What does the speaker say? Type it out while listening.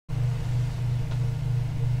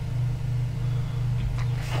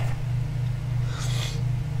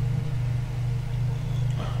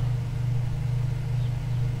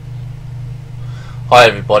Hi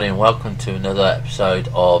everybody and welcome to another episode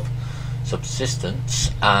of Subsistence,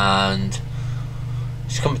 and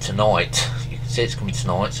it's coming tonight. You can see it's coming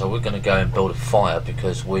tonight, so we're going to go and build a fire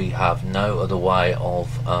because we have no other way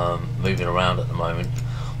of moving around at the moment.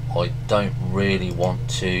 I don't really want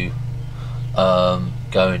to go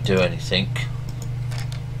and do anything.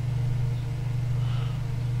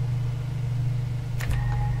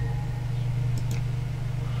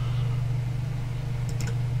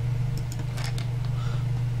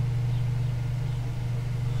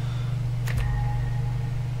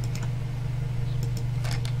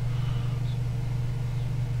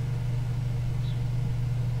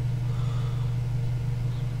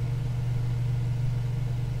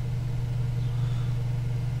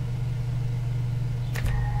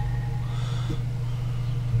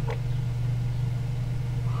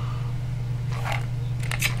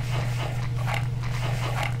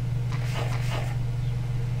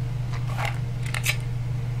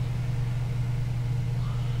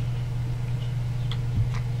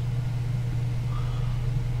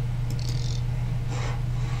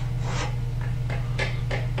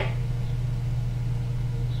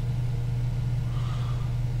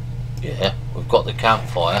 Yeah, we've got the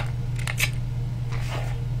campfire.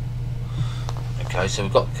 Okay, so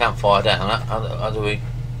we've got the campfire down. How do we...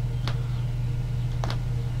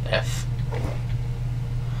 F.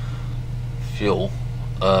 Fuel.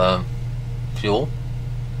 Fuel.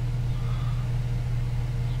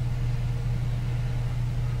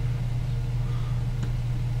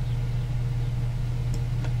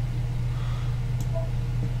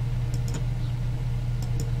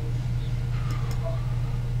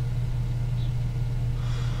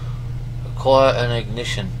 Acquire an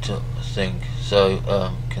ignition thing. So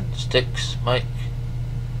can sticks make?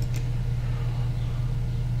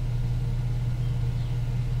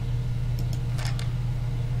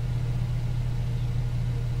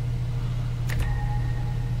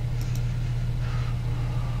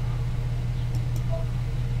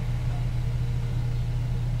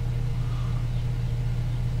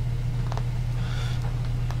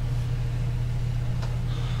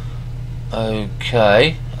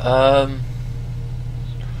 Okay.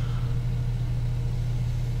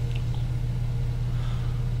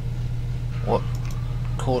 What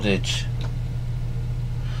cordage?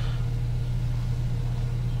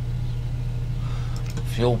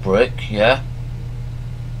 Fuel brick, yeah.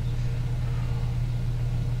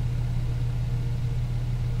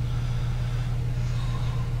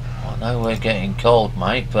 I know we're getting cold,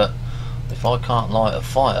 mate, but if I can't light a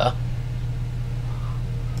fire,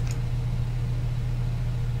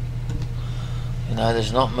 you know,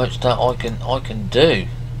 there's not much that I can do.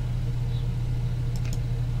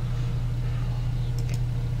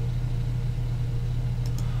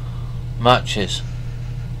 Matches.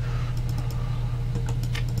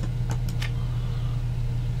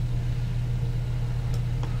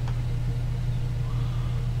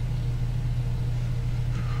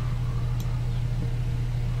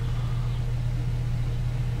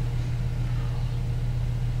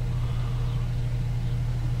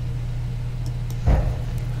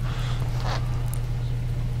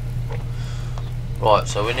 Right,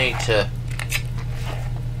 so we need to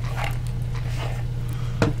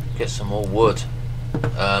get some more wood.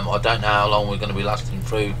 I don't know how long we're going to be lasting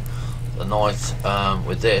through the night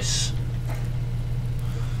with this,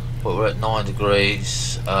 but we're at 9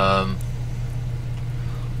 degrees.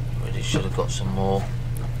 Really should have got some more.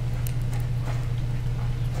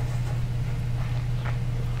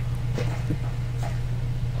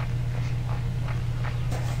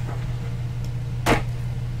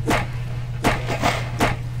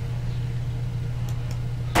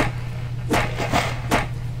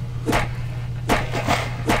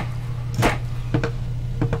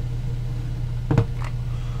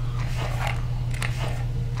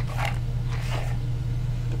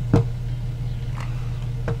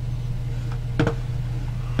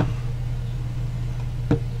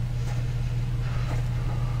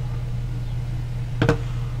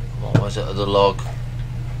 Where's that other log?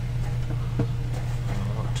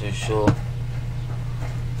 I'm not too sure.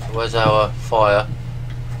 So where's our fire?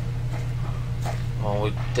 Well,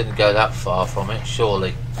 we didn't go that far from it,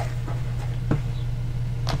 surely.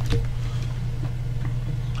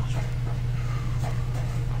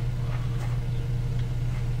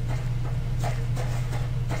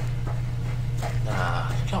 Nah,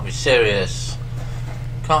 you can't be serious.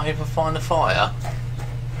 Can't even find a fire.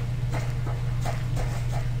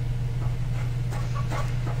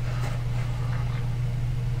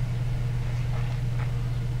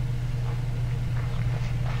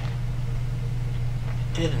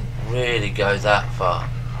 Didn't really go that far.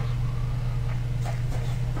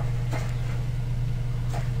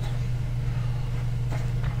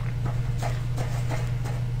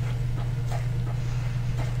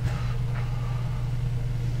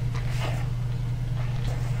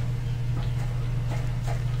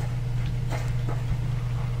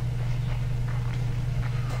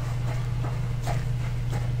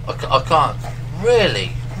 I can't.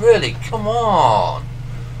 Really, come on.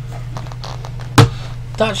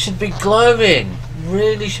 That should be glowing.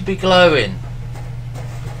 Really should be glowing.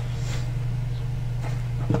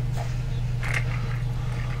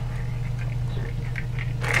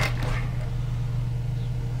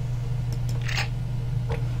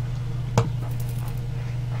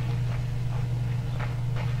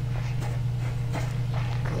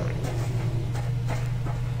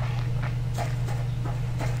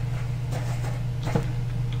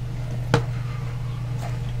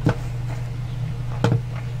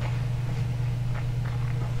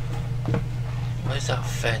 Where's that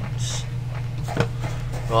fence?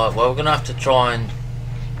 Right, well we're gonna have to try and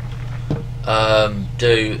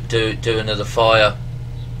do another fire.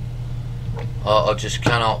 I just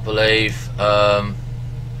cannot believe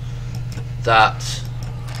that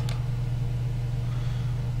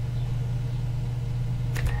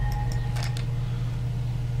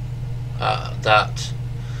that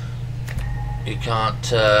you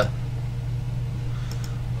can't.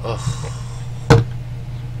 Ugh.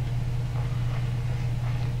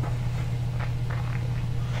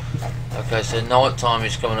 Okay, so night time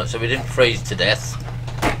is coming up, so we didn't freeze to death.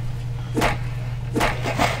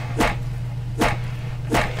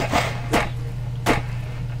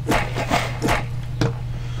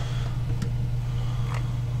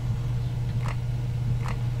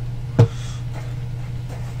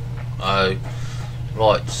 Oh,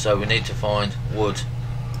 right, so we need to find wood.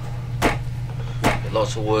 Get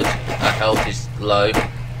lots of wood. Our health is low.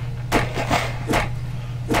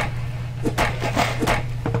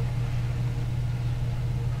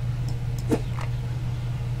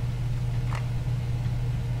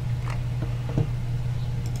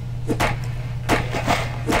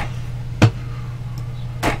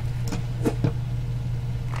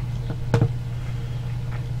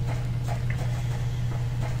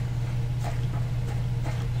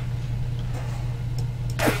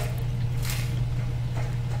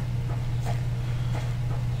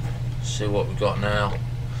 See what we've got now.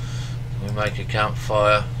 We make a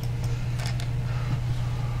campfire.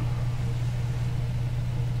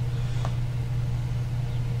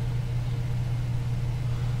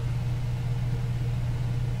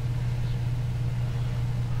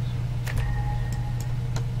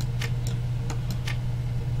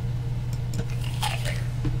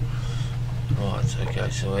 Right, okay,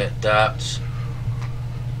 so we hit that.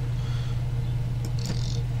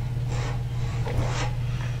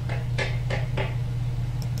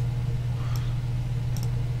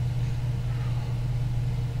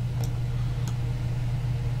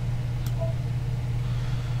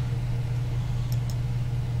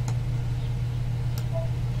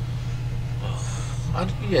 How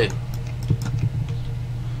do you?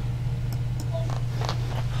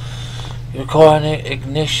 You require an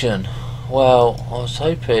ignition. Well, I was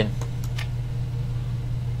hoping.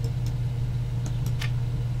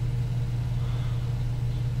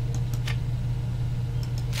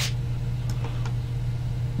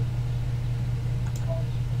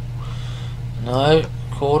 No.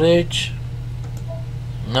 Cordage.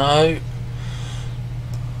 No.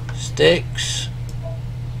 Sticks.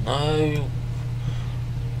 No.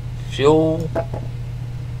 Fuel.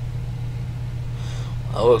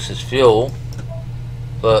 That works as fuel,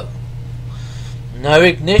 but no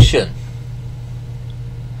ignition,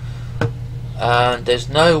 and there's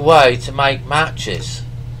no way to make matches.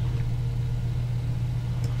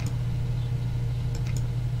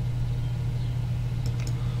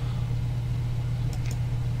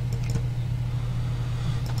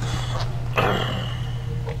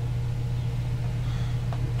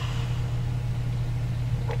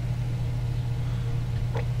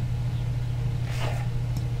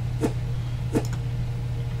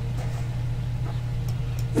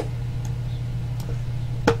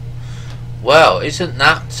 Well, isn't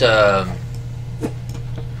that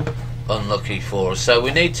unlucky for us? So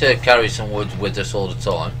we need to carry some wood with us all the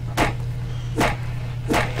time.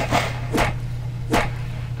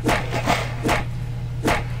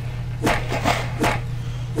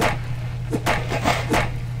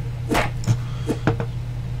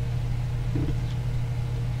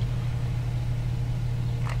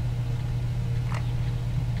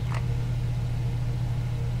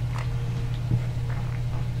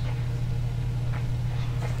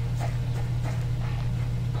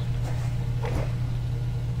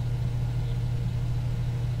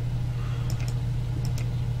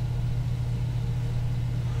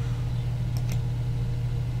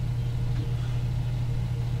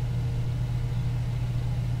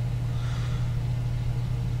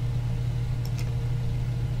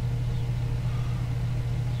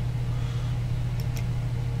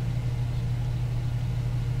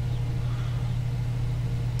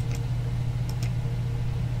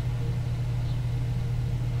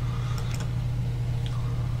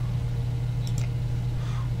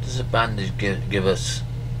 a bandage give us?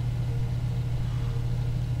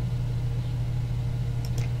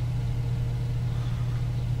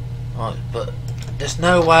 Right, but there's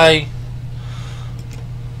no way,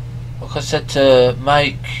 like I said, to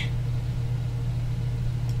make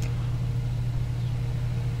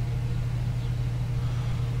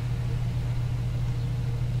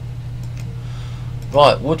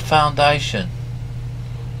right wood foundation.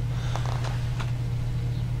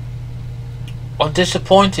 I'm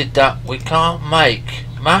disappointed that we can't make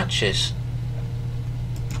matches.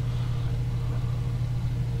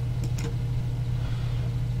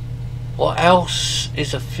 What else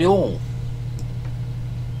is a fuel?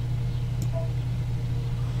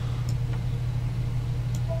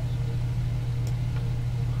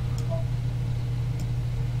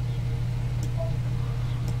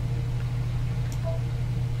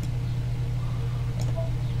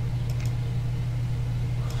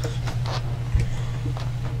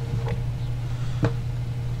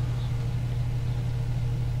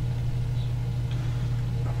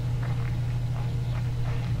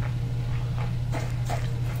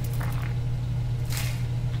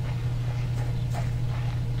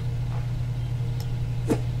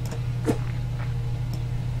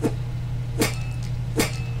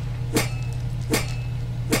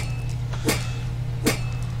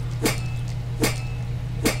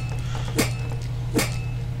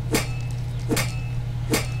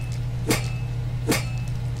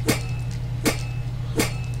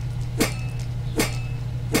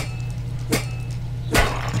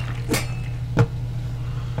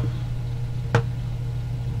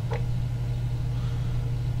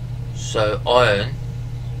 So iron,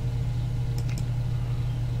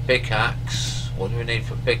 pickaxe. What do we need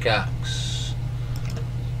for pickaxe?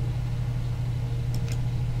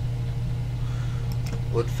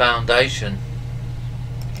 Wood foundation,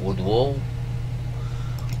 wood wall,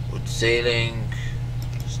 wood ceiling,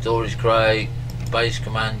 storage crate, base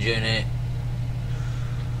command unit,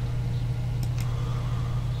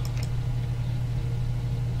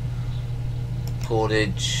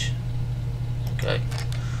 cordage. Okay.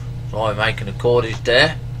 Right, making a cordage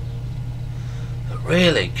there, but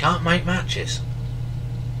really can't make matches.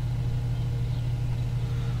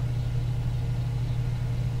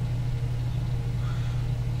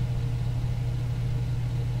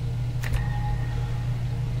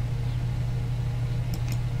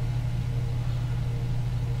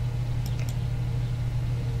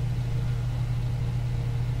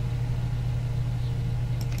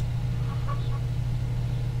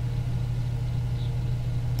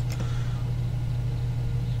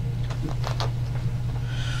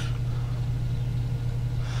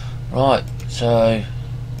 Right, so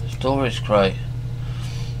storage crate.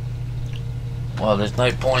 Well, there's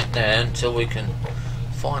no point there until we can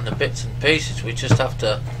find the bits and pieces. We just have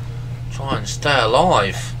to try and stay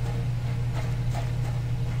alive.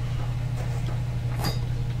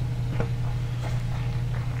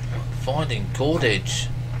 Finding cordage.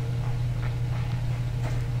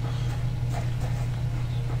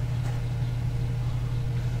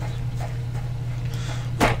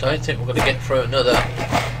 I don't think we're going to get through another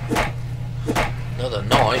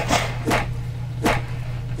night.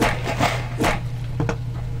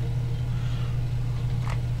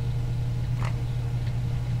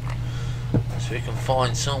 So we can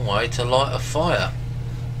find some way to light a fire.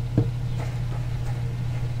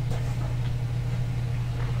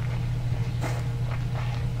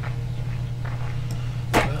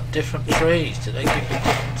 What about different trees? Do they give you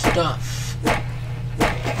different stuff?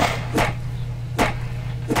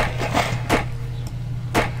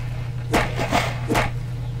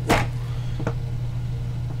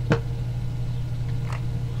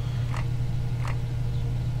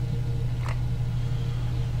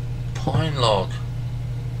 Pine log.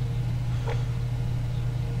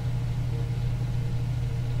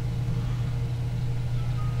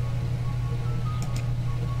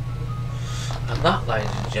 And that, ladies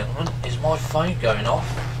and gentlemen, is my phone going off.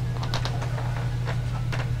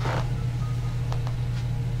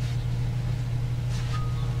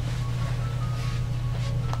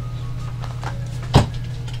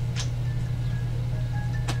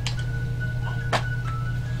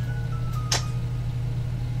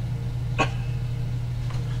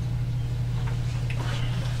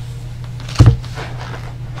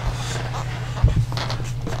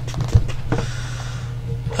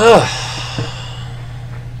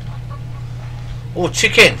 Oh,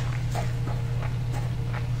 chicken!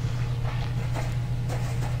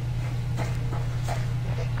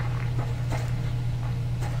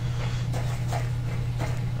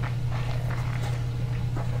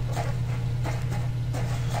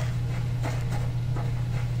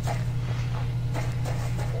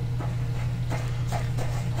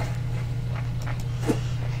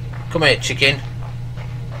 Come here, chicken.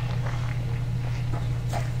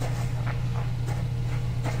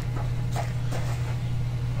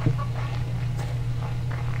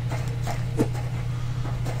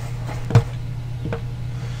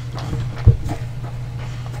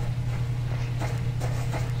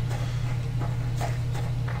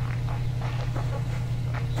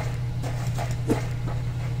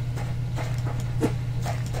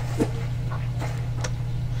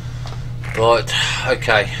 Right,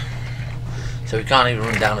 okay. So we can't even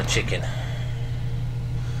run down a chicken.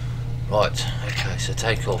 Right, okay, so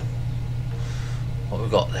take all. What we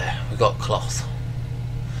got there? We got cloth.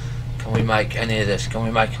 Can we make any of this? Can we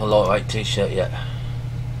make a lightweight t-shirt yet?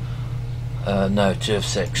 No, 2 of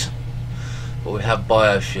 6. But we have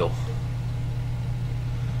biofuel.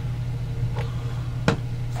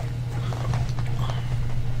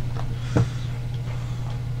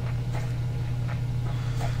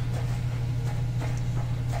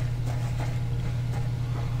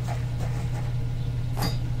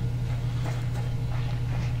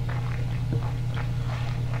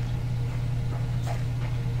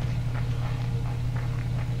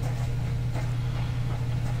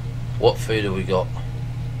 What food have we got?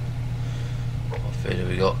 What food have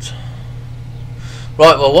we got?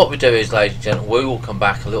 Right, well what we do is, ladies and gentlemen, we will come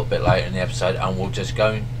back a little bit later in the episode and we'll just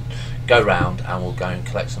go round and we'll go and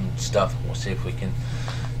collect some stuff and we'll see if we can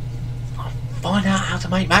find out how to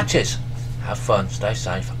make matches. Have fun, stay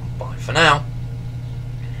safe, bye for now.